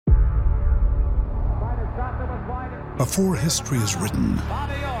Before history is written,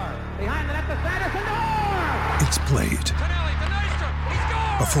 it's played.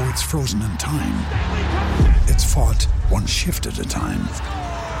 Before it's frozen in time, it's fought one shift at a time.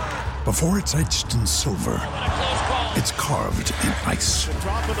 Before it's etched in silver, it's carved in ice.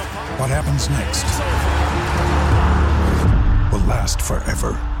 What happens next will last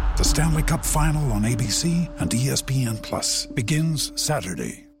forever. The Stanley Cup Final on ABC and ESPN Plus begins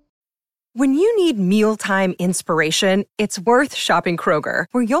Saturday. When you need mealtime inspiration, it's worth shopping Kroger,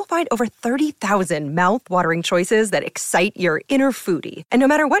 where you'll find over 30,000 mouth-watering choices that excite your inner foodie. And no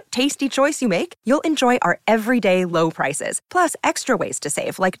matter what tasty choice you make, you'll enjoy our everyday low prices, plus extra ways to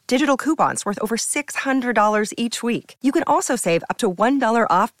save, like digital coupons worth over $600 each week. You can also save up to $1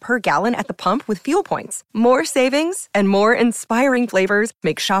 off per gallon at the pump with fuel points. More savings and more inspiring flavors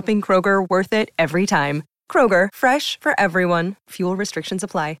make shopping Kroger worth it every time. Kroger, fresh for everyone. Fuel restrictions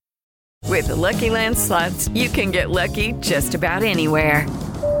apply. With the Lucky Land Slots, you can get lucky just about anywhere.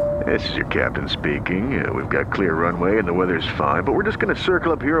 This is your captain speaking. We've got clear runway and the weather's fine, but we're just going to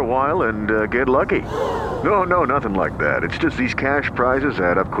circle up here a while and get lucky. No, nothing like that. It's just these cash prizes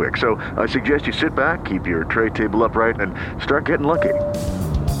add up quick. So I suggest you sit back, keep your tray table upright, and start getting lucky.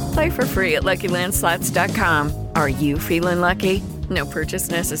 Play for free at LuckyLandSlots.com. Are you feeling lucky? No purchase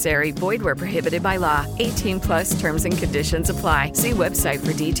necessary. Void where prohibited by law. 18 plus terms and conditions apply. See website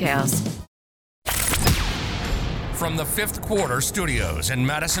for details. From the Fifth Quarter Studios in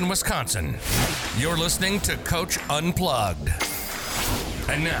Madison, Wisconsin, you're listening to Coach Unplugged.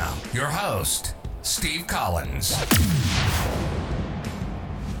 And now, your host, Steve Collins.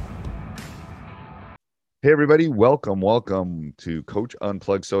 Hey, everybody. Welcome to Coach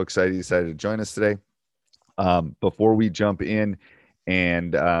Unplugged. So excited you decided to join us today. Before we jump in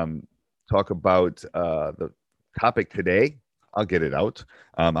and talk about the topic today, I'll get it out.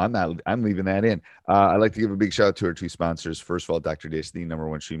 I'm leaving that in. I'd like to give a big shout out to our two sponsors. First of all, Dr. Dish, the number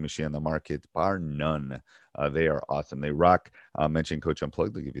one shooting machine on the market, bar none. They are awesome. They rock. Mention Coach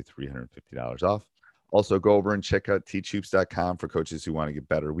Unplugged. They'll give you $350 off. Also, go over and check out teachhoops.com for coaches who want to get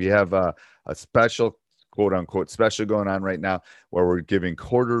better. We have a special quote unquote special going on right now where we're giving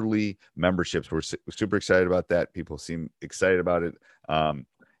quarterly memberships. We're super excited about that. People seem excited about it.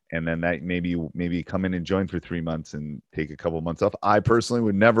 And then that maybe come in and join for 3 months and take a couple months off. I personally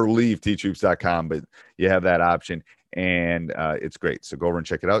would never leave teachhoops.com, but you have that option and it's great. So go over and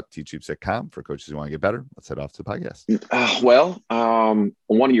check it out. teachhoops.com for coaches who want to get better. Let's head off to the podcast. On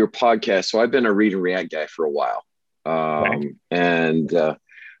one of your podcasts. So I've been a read and react guy for a while.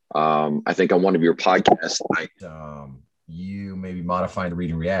 I think on one of your podcasts, you maybe modify the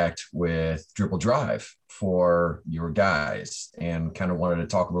read and react with dribble drive for your guys, and kind of wanted to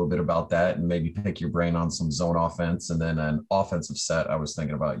talk a little bit about that and maybe pick your brain on some zone offense and then an offensive set I was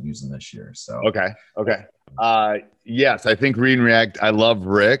thinking about using this year. So okay. Yes, I think read and react. I love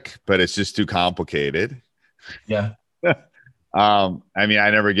Rick, but it's just too complicated. Yeah. I mean,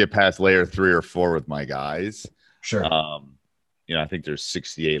 I never get past layer 3 or 4 with my guys. Sure. I think there's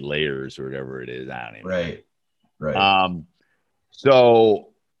 68 layers or whatever it is. I don't even know. Right. So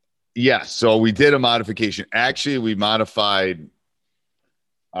we did a modification. Actually, we modified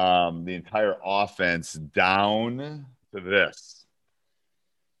the entire offense down to this.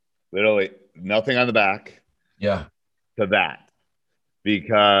 Literally nothing on the back. Yeah. To that.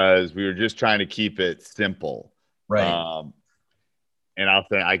 Because we were just trying to keep it simple. Right. And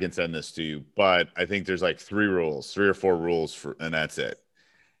I can send this to you, but I think there's like 3 or 4 rules and that's it.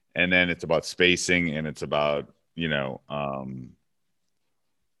 And then it's about spacing and it's about,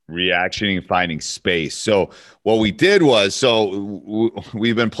 reactioning and finding space. So what we did was,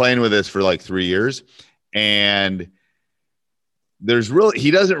 we've been playing with this for like 3 years, and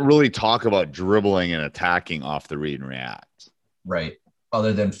he doesn't really talk about dribbling and attacking off the read and react. Right.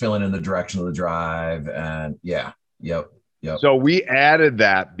 Other than filling in the direction of the drive and yeah. Yep. So we added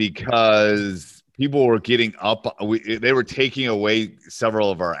that because people were getting up. They were taking away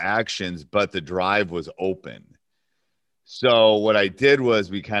several of our actions, but the drive was open. So what I did was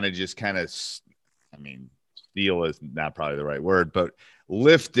we steal is not probably the right word, but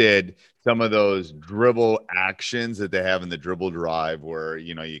lifted some of those dribble actions that they have in the dribble drive where,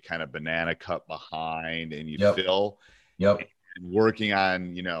 you kind of banana cut behind and you fill. Yep. And working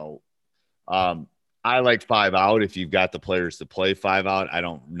on, I like 5 out if you've got the players to play 5 out. I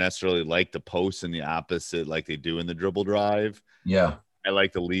don't necessarily like the posts in the opposite like they do in the dribble drive. Yeah. I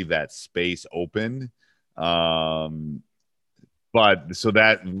like to leave that space open. But so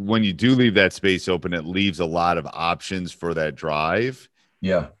that when you do leave that space open, it leaves a lot of options for that drive.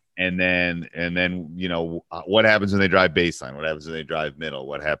 Yeah. And then, what happens when they drive baseline? What happens when they drive middle?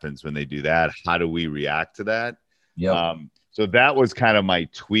 What happens when they do that? How do we react to that? Yep. So that was kind of my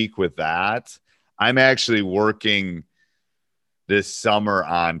tweak with that. I'm actually working this summer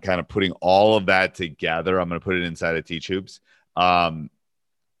on kind of putting all of that together. I'm going to put it inside of Teach Hoops. My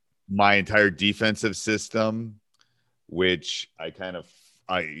entire defensive system, which we kind of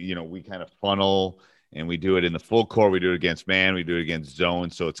funnel, and we do it in the full court. We do it against man. We do it against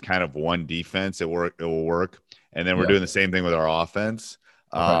zone. So it's kind of one defense. It will work. And then we're doing the same thing with our offense.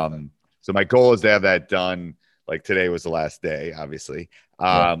 Okay. So my goal is to have that done. Like today was the last day, obviously.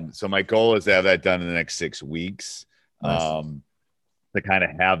 So my goal is to have that done in the next 6 weeks. Nice. To kind of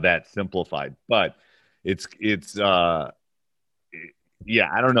have that simplified, but it's I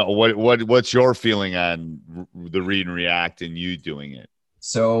don't know what's your feeling on the read and react and you doing it.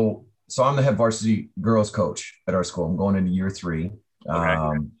 So I'm the head varsity girls coach at our school. I'm going into year 3.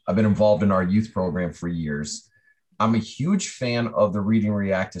 Okay. I've been involved in our youth program for years. I'm a huge fan of the read and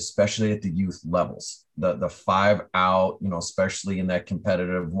react, especially at the youth levels, the 5 out, especially in that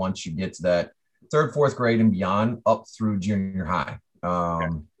competitive, once you get to that 3rd, 4th grade and beyond up through junior high.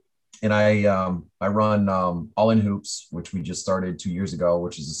 And I run All In Hoops, which we just started 2 years ago,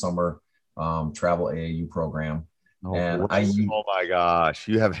 which is a summer travel AAU program. Oh, and oh my gosh,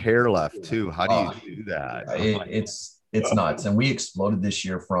 you have hair left too. How do you do that? It's nuts. And we exploded this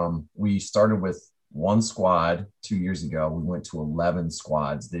year we started with 1 squad 2 years ago. We went to 11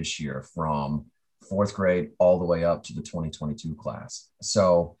 squads this year from 4th grade all the way up to the 2022 class.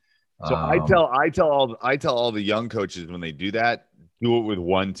 So I tell all the young coaches when they do that, do it with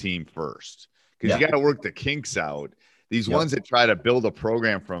one team first, because you got to work the kinks out. These ones that try to build a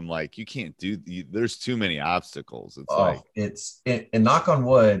program from you can't there's too many obstacles. It's and knock on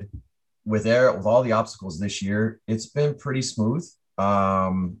wood, with all the obstacles this year, it's been pretty smooth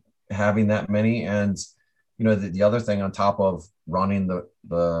having that many. And the other thing on top of running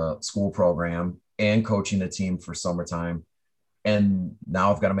the school program and coaching the team for summertime, and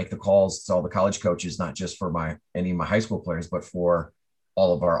now I've got to make the calls to all the college coaches, not just for any of my high school players, but for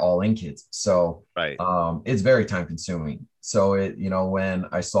all of our all-in kids. So it's very time consuming. So when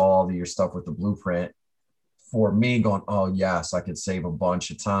I saw all your stuff with the blueprint, for me going, oh yes, I could save a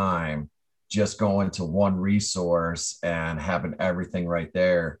bunch of time just going to one resource and having everything right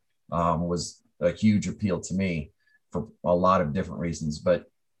there, was a huge appeal to me for a lot of different reasons. But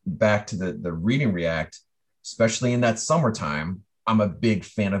back to the read and react, especially in that summertime, I'm a big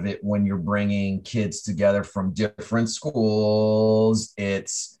fan of it when you're bringing kids together from different schools.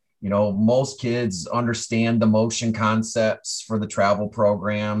 It's, most kids understand the motion concepts for the travel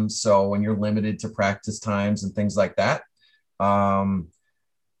program. So when you're limited to practice times and things like that, and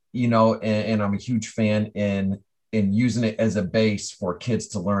I'm a huge fan in using it as a base for kids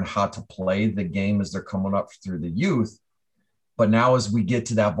to learn how to play the game as they're coming up through the youth. But now as we get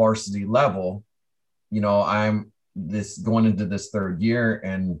to that varsity level, I'm going into this 3rd year.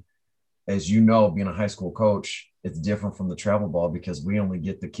 And as being a high school coach, it's different from the travel ball, because we only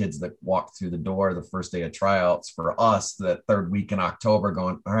get the kids that walk through the door the first day of tryouts for us, that 3rd week in October,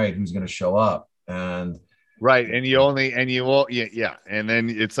 going, all right, who's going to show up? And right. And you won't. Yeah. And then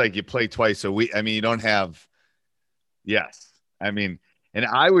it's like you play twice a week. I mean, you don't have, yes. I mean, and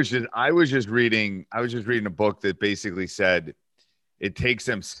I was just reading a book that basically said it takes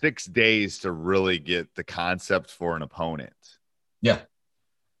them 6 days to really get the concept for an opponent. Yeah.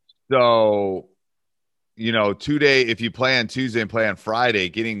 So, 2 day, if you play on Tuesday and play on Friday,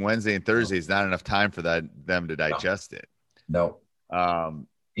 getting Wednesday and Thursday is not enough time for them to digest it. No. And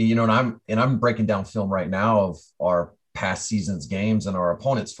I'm breaking down film right now of our past season's games and our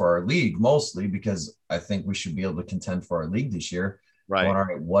opponents for our league, mostly because I think we should be able to contend for our league this year. Right. All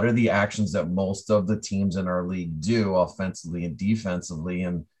right. What are the actions that most of the teams in our league do offensively and defensively?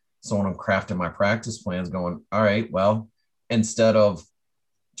 And so when I'm crafting my practice plans, going, all right, well, instead of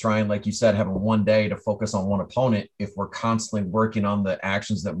trying, like you said, having one day to focus on one opponent, if we're constantly working on the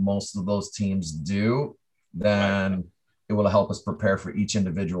actions that most of those teams do, then it will help us prepare for each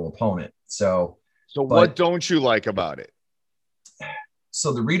individual opponent. So what don't you like about it?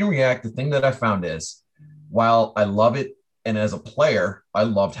 So the read and react, the thing that I found is, while I love it, and as a player, I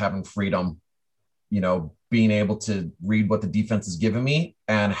loved having freedom, being able to read what the defense is giving me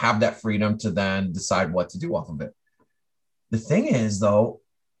and have that freedom to then decide what to do off of it. The thing is, though,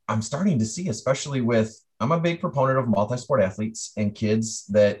 I'm starting to see, especially I'm a big proponent of multi-sport athletes and kids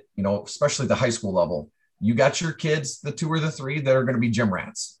that, especially the high school level. You got your kids, the 2 or the 3 that are going to be gym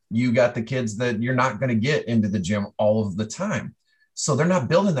rats. You got the kids that you're not going to get into the gym all of the time. So they're not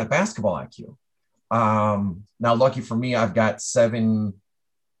building that basketball IQ. Now, lucky for me, I've got 7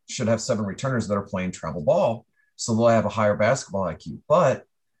 returners that are playing travel ball. So they'll have a higher basketball IQ. But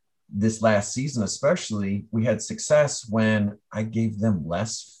this last season, especially, we had success when I gave them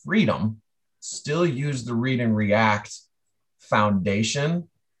less freedom, still use the read and react foundation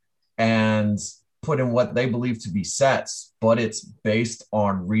and put in what they believe to be sets, but it's based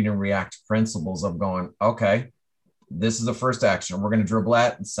on read and react principles of going, okay, this is the first action. We're going to dribble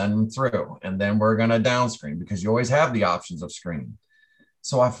at and send them through. And then we're going to down screen, because you always have the options of screening.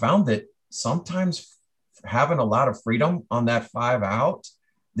 So I found that sometimes having a lot of freedom on that 5 out,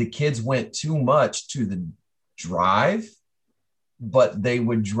 the kids went too much to the drive, but they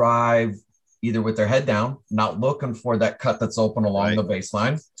would drive either with their head down, not looking for that cut that's open along the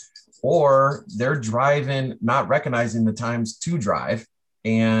baseline, or they're driving, not recognizing the times to drive,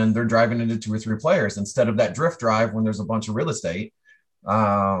 and they're driving into 2 or 3 players instead of that drift drive when there's a bunch of real estate.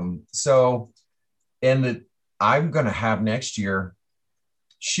 I'm going to have next year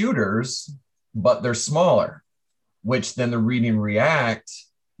shooters, but they're smaller, which then the read and react,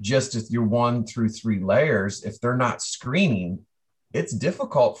 just if you're 1 through 3 layers, if they're not screening, it's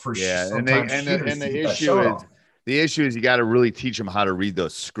difficult for the issue is you got to really teach them how to read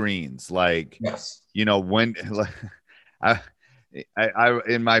those screens. Like, yes, when I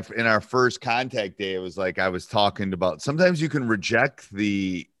in our first contact day, it was like I was talking about, sometimes you can reject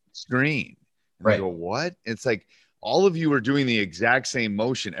the screen. Right. I go, what? It's like all of you are doing the exact same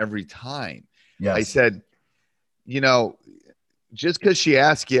motion every time. Yes. I said, just because she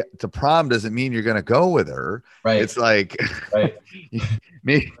asked you to prom doesn't mean you're going to go with her. Right. It's like, right.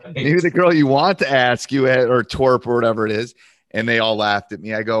 maybe the girl you want to ask you at, or twerp or whatever it is. And they all laughed at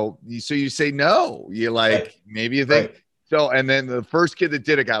me. I go, so you say no, you like, right. maybe you think so. And then the first kid that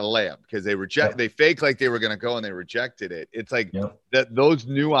did it got a layup because they faked like they were going to go and they rejected it. It's like that, those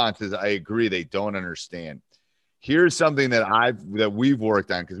nuances. I agree. They don't understand. Here's something that we've worked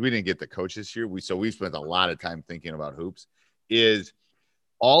on, because we didn't get the coach this year. We spent a lot of time thinking about hoops. Is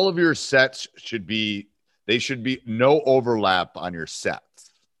all of your sets should be no overlap on your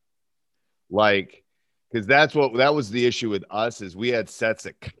sets. Like, because that was the issue with us, is we had sets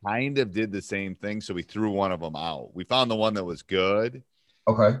that kind of did the same thing. So we threw one of them out. We found the one that was good.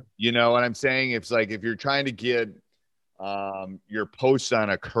 Okay. You know what I'm saying? It's like, if you're trying to get your posts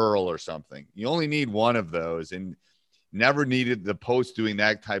on a curl or something, you only need one of those, and never needed the post doing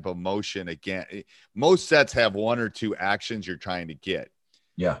that type of motion again. Most sets have 1 or 2 actions you're trying to get.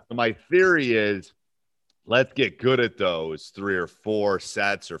 Yeah. So my theory is, let's get good at those 3 or 4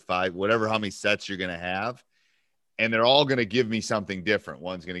 sets or 5, whatever, how many sets you're going to have. And they're all going to give me something different.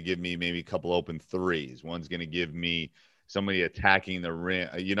 One's going to give me maybe a couple open threes. One's going to give me somebody attacking the rim.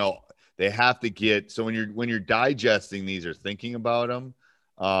 They have to get, so when you're digesting these or thinking about them,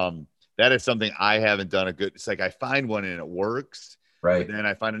 that is something I haven't done it's like I find one and it works. Right. But then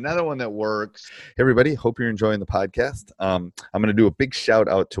I find another one that works. Hey, everybody. Hope you're enjoying the podcast. I'm going to do a big shout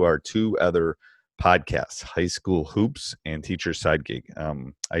out to our 2 other podcasts, High School Hoops and Teacher Side Gig.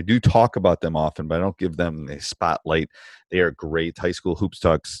 I do talk about them often, but I don't give them a spotlight. They are great. High School Hoops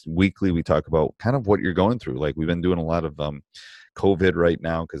Talks weekly. We talk about kind of what you're going through. Like, we've been doing a lot of COVID right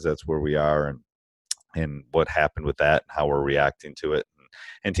now, because that's where we are, and what happened with that, and how we're reacting to it.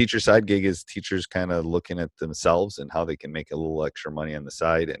 And Teacher Side Gig is teachers kind of looking at themselves and how they can make a little extra money on the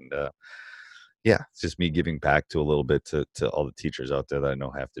side. And it's just me giving back to a little bit to all the teachers out there that I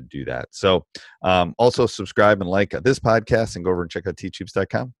know have to do that. So also subscribe and like this podcast, and go over and check out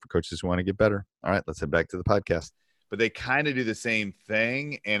teachhoops.com for coaches who want to get better. All right, let's head back to the podcast. But they kind of do the same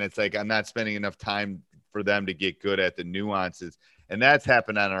thing. And it's like, I'm not spending enough time for them to get good at the nuances. And that's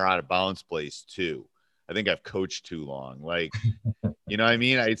happened on our out of bounds plays too. I think I've coached too long. Like, you know what I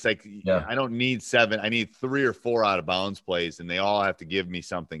mean? It's like, I don't need 7. I need 3 or 4 out of bounds plays, and they all have to give me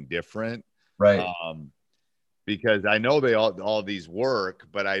something different. Right. Because I know all these work,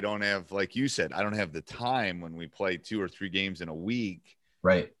 but I don't have, like you said, I don't have the time when we play 2 or 3 games in a week.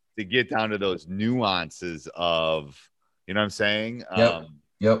 Right. To get down to those nuances of, you know what I'm saying?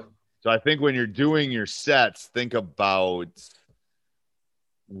 Yep. So I think when you're doing your sets, think about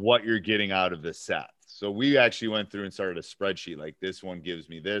what you're getting out of the set. So we actually went through and started a spreadsheet, like, this one gives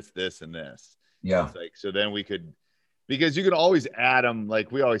me this, this, and this. Yeah. It's like, so then we could, because you can always add them.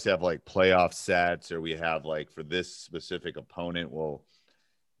 Like, we always have like playoff sets, or we have like for this specific opponent, we'll,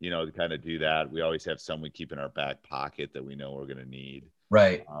 to kind of do that. We always have some we keep in our back pocket that we know we're going to need.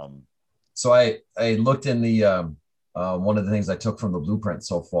 Right. So I looked in the, one of the things I took from the blueprint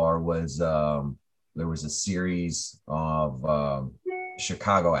so far was there was a series of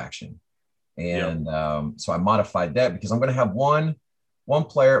Chicago action. And so I modified that, because I'm going to have one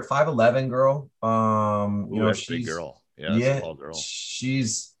player, 5'11" girl. She's a big girl. Yeah, a tall girl.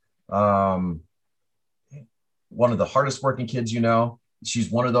 She's one of the hardest working kids, she's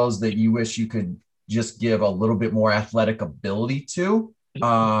one of those that you wish you could just give a little bit more athletic ability to.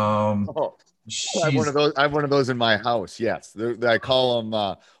 I have one of those. I have one of those in my house. Yes, I call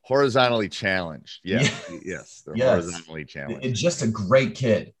them horizontally challenged. Yes, yes, they're horizontally challenged. It's just a great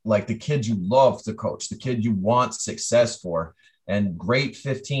kid, like the kid you love to coach, the kid you want success for, and great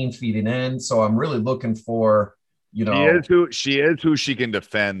 15 feet in. So I'm really looking for, she is who she can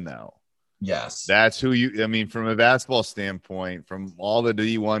defend, though. Yes, that's who you. I mean, from a basketball standpoint, from all the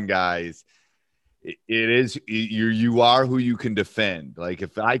D1 guys. It is you are who you can defend. Like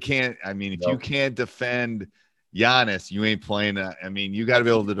if you can't defend Giannis, you ain't playing. I mean, you got to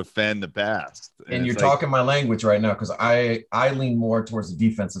be able to defend the best. And you're talking my language right now, because I lean more towards the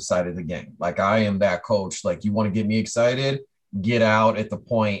defensive side of the game. Like I am that coach. Like you want to get me excited, get out at the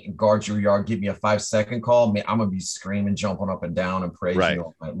point and guard your yard. Give me a 5-second call. Man, I'm gonna be screaming, jumping up and down, and praising you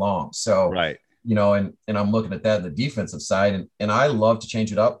all night long. So and I'm looking at that, the defensive side, and I love to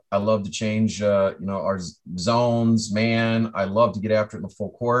change it up. I love to change, our zones, man. I love to get after it in the full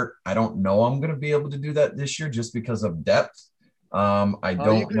court. I don't know I'm going to be able to do that this year just because of depth. I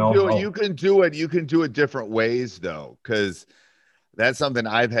don't know. You can do it. You can do it different ways, though, because that's something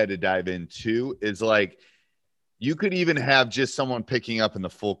I've had to dive into. Is like you could even have just someone picking up in the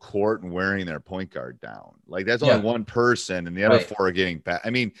full court and wearing their point guard down. Like that's only one person and the other four are getting back.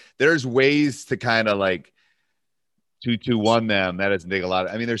 I mean, there's ways to kind of like 2-2-1 them. That doesn't take a lot.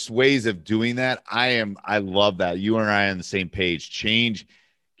 I mean, there's ways of doing that. I love that. You and I are on the same page. Change.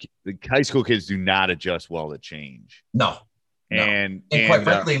 The high school kids do not adjust well to change. No. And quite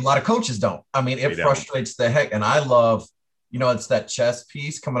frankly, a lot of coaches don't. I mean, it frustrates the heck. And I love, it's that chess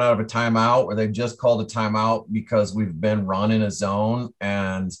piece coming out of a timeout where they've just called a timeout because we've been running a zone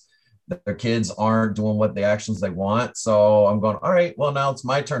and their kids aren't doing what the actions they want. So I'm going, all right, well, now it's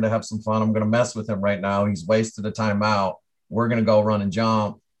my turn to have some fun. I'm going to mess with him right now. He's wasted a timeout. We're going to go run and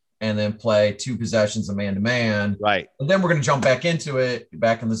jump and then play 2 possessions of man-to-man. Right. And then we're going to jump back into it,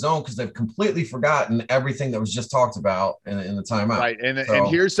 back in the zone, because they've completely forgotten everything that was just talked about in the timeout. Right. And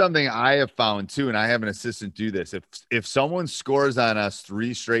here's something I have found too, and I have an assistant do this. If someone scores on us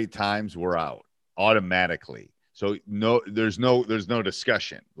 3 straight times, we're out automatically. So there's no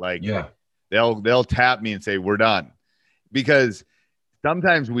discussion. Like they'll tap me and say, we're done. Because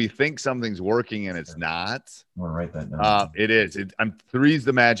sometimes we think something's working and it's not. I'm gonna write that down. It is. 3's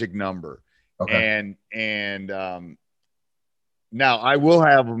the magic number. Okay. And now I will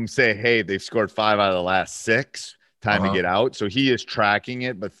have them say, hey, they've scored 5 out of the last 6. Time to get out. So he is tracking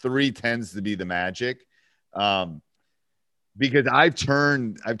it, but 3 tends to be the magic. Because I've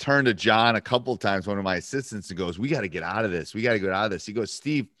turned to John a couple of times, one of my assistants, and goes, we got to get out of this. We got to get out of this. He goes,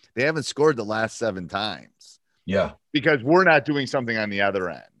 Steve, they haven't scored the last 7 times. Yeah. Because we're not doing something on the other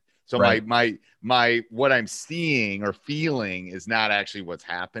end. So my what I'm seeing or feeling is not actually what's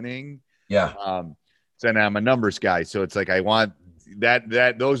happening. Yeah. So now I'm a numbers guy. So it's like, I want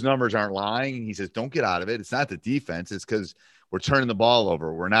that those numbers aren't lying. He says, don't get out of it. It's not the defense. It's because we're turning the ball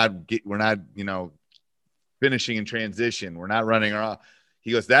over. We're not, finishing in transition. We're not running around.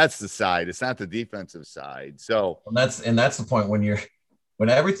 He goes, that's the side. It's not the defensive side. So that's the point when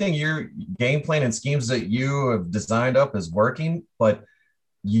everything your game plan and schemes that you have designed up is working, but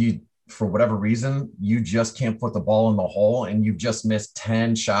you, for whatever reason, you just can't put the ball in the hole and you've just missed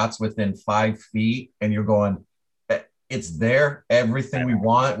 10 shots within 5 feet and you're going, it's there. Everything we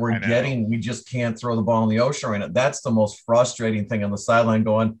want, we're getting, we just can't throw the ball in the ocean right now. That's the most frustrating thing on the sideline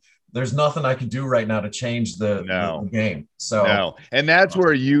going, there's nothing I can do right now to change the game. So and that's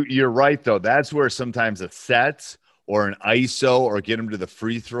where you're right though. That's where sometimes a set or an ISO or get them to the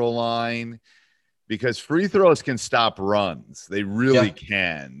free throw line, because free throws can stop runs. They really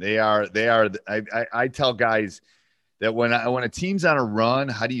can. They are. I tell guys that when a team's on a run,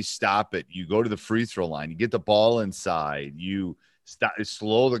 how do you stop it? You go to the free throw line. You get the ball inside. You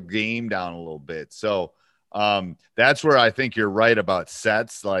slow the game down a little bit. So that's where I think you're right about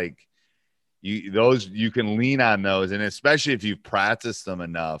sets. Like you can lean on those, and especially if you've practiced them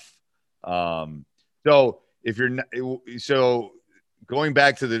enough. So if you're going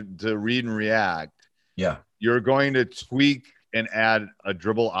back to the read and react, you're going to tweak and add a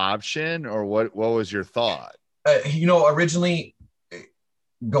dribble option, or what was your thought? Originally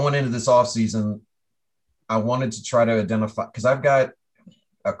going into this offseason, I wanted to try to identify, because I've got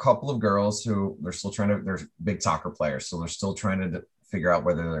a couple of girls who they're big soccer players. So they're still trying to figure out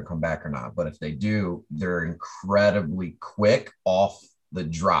whether they'll come back or not. But if they do, they're incredibly quick off the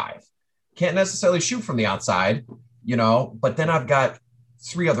drive. Can't necessarily shoot from the outside, but then I've got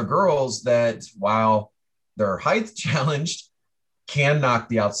 3 other girls that, while they're height challenged, can knock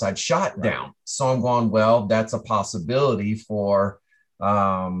the outside shot down. So I'm going, well, that's a possibility for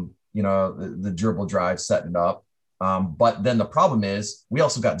the dribble drive, setting it up. But then the problem is we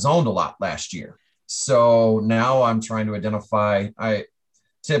also got zoned a lot last year. So now I'm trying to identify.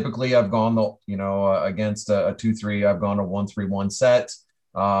 Typically I've gone against a 2-3, I've gone a 1-3-1 set,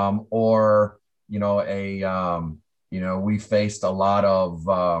 we faced a lot of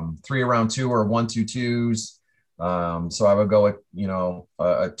 3-around-2 or 1-2-2s. So I would go with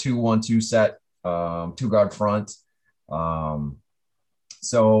a 2-1-2 set, 2-guard front.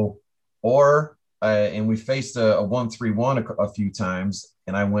 And we faced a 1-3-1 a few times,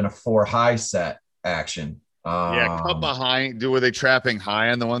 and I went a 4-high set action. Cut behind. Were they trapping high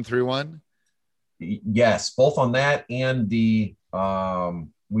on the 1-3-1? Yes, both on that and the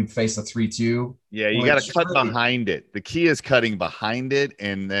we'd face a 3-2. Yeah, you got to cut behind it. The key is cutting behind it,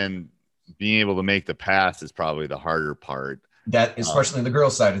 and then being able to make the pass is probably the harder part. That, especially in the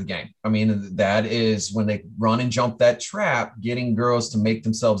girls' side of the game. I mean, that is when they run and jump that trap, getting girls to make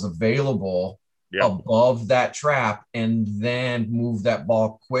themselves available above that trap and then move that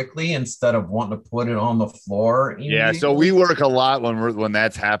ball quickly instead of wanting to put it on the floor. Yeah, so we work a lot when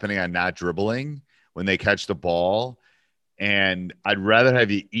that's happening on not dribbling, when they catch the ball. And I'd rather have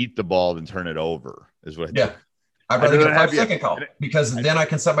you eat the ball than turn it over, is what I think. I'd rather get a 5-second call because then I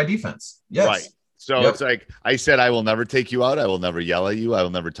can set my defense. Yes. Right. So it's like I said, I will never take you out. I will never yell at you. I will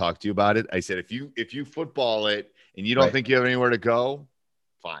never talk to you about it. I said, if you football it and you don't think you have anywhere to go,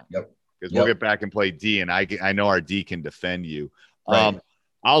 fine. Because we'll get back and play D, and I know our D can defend you. Right.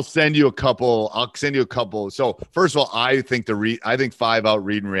 I'll send you a couple. So first of all, I think 5-out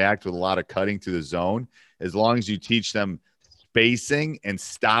read and react with a lot of cutting to the zone, as long as you teach them spacing and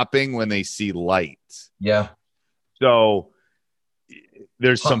stopping when they see light. Yeah. So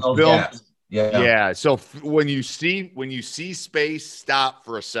there's some film. Yeah. So when you see space, stop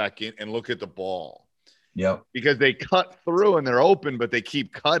for a second and look at the ball. Yep. Because they cut through and they're open, but they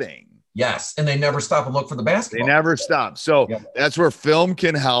keep cutting. Yes. And they never stop and look for the basketball. They never stop. So that's where film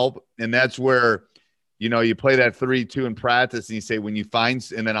can help. And that's where, you play that 3-2 in practice and you say, when you find,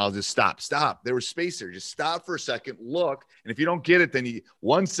 and then I'll just stop. There was space there. Just stop for a second, look. And if you don't get it, then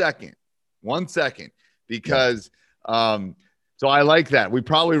 1 second, because, so I like that. We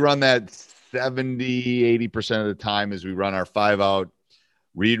probably run that 70-80% of the time as we run our 5-out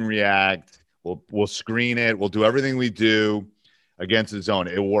read and react. We'll screen it. We'll do everything we do against the zone.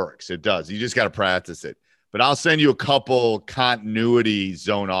 It works. It does. You just got to practice it. But I'll send you a couple continuity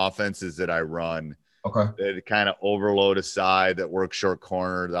zone offenses that I run. Okay. That kind of overload a side that work short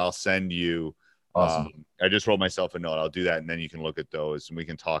corner. That I'll send you. Awesome. I just wrote myself a note. I'll do that, and then you can look at those, and we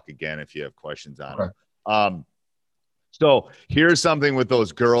can talk again if you have questions on them. So here's something with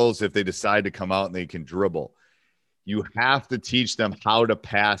those girls. If they decide to come out and they can dribble, you have to teach them how to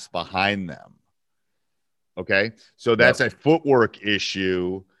pass behind them. Okay. So that's a footwork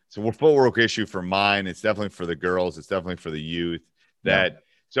issue. So a footwork issue for mine. It's definitely for the girls. It's definitely for the youth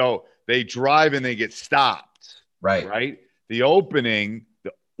so they drive and they get stopped. Right. The opening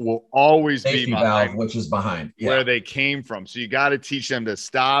will always be behind, which is behind where they came from. So you got to teach them to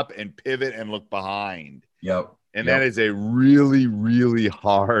stop and pivot and look behind. And that is a really, really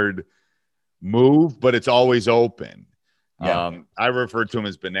hard move, but it's always open. I refer to them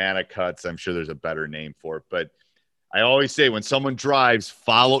as banana cuts. I'm sure there's a better name for it, but I always say when someone drives,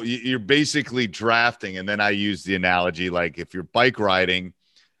 you're basically drafting. And then I use the analogy, like if you're bike riding,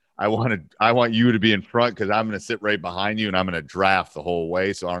 I want you to be in front because I'm going to sit right behind you and I'm going to draft the whole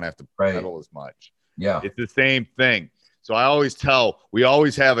way. So I don't have to pedal as much. It's the same thing. So we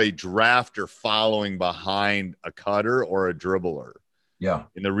always have a drafter following behind a cutter or a dribbler.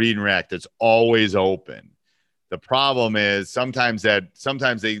 In the read and react, it's always open. The problem is sometimes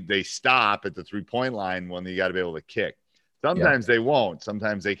they stop at the 3-point line when you got to be able to kick. Sometimes they won't.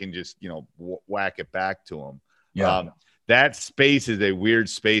 Sometimes they can just, whack it back to them. That space is a weird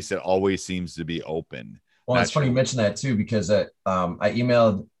space that always seems to be open. Well, it's funny you mentioned that too, because I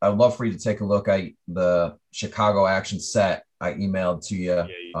emailed, I'd love for you to take a look at the Chicago action set. I emailed to you,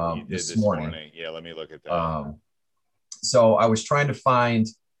 you this morning. Yeah, let me look at that. So I was trying to find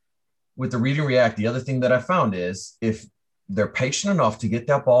with the read and react. The other thing that I found is if they're patient enough to get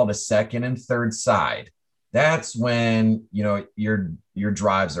that ball to second and third side, that's when, your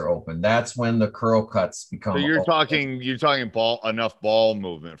drives are open. That's when the curl cuts become. So you're talking enough ball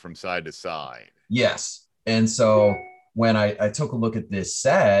movement from side to side. Yes. And so when I took a look at this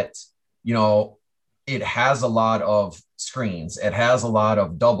set, it has a lot of screens. It has a lot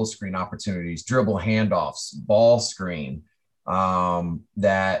of double screen opportunities, dribble handoffs, ball screen,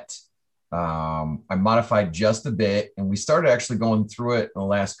 that I modified just a bit. And we started actually going through it in the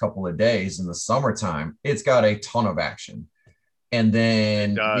last couple of days in the summertime. It's got a ton of action. And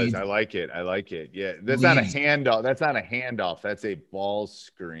then It does. I like it. Yeah. That's not a handoff. That's not a handoff. Yeah. That's not a handoff. That's not a handoff. That's a ball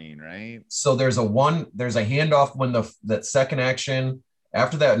screen, right? So there's a handoff when that second action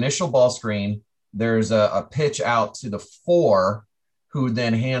after that initial ball screen, there's a pitch out to the 4 who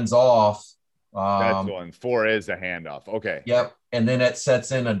then hands off. That's one. 4 is a handoff. Okay. Yep. And then it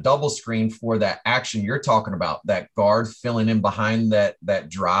sets in a double screen for that action you're talking about, that guard filling in behind that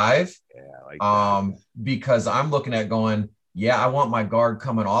drive. Yeah, I like that. Because I'm looking at going, yeah, I want my guard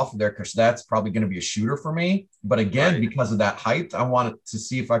coming off of there because that's probably going to be a shooter for me. But again, because of that height, I wanted to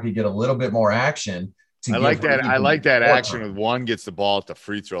see if I could get a little bit more action. I like that action with one gets the ball at the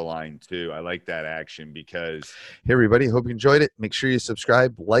free throw line too. I like that action because, hey, everybody, hope you enjoyed it. Make sure you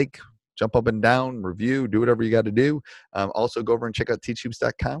subscribe, like, jump up and down, review, do whatever you got to do. Also, go over and check out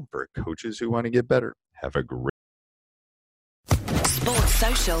teachhoops.com for coaches who want to get better. Have a great Sports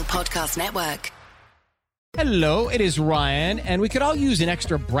Social Podcast Network. Hello, it is Ryan, and we could all use an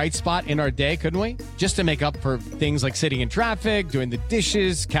extra bright spot in our day, couldn't we? Just to make up for things like sitting in traffic, doing the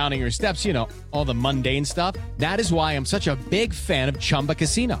dishes, counting your steps, all the mundane stuff. That is why I'm such a big fan of Chumba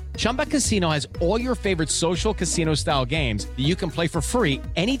Casino. Chumba Casino has all your favorite social casino-style games that you can play for free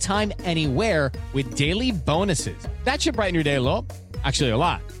anytime, anywhere with daily bonuses. That should brighten your day a little. Actually, a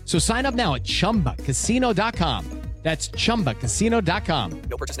lot. So sign up now at ChumbaCasino.com. That's ChumbaCasino.com.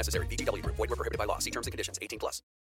 No purchase necessary. VGW Group. Void where prohibited by law. See terms and conditions. 18+.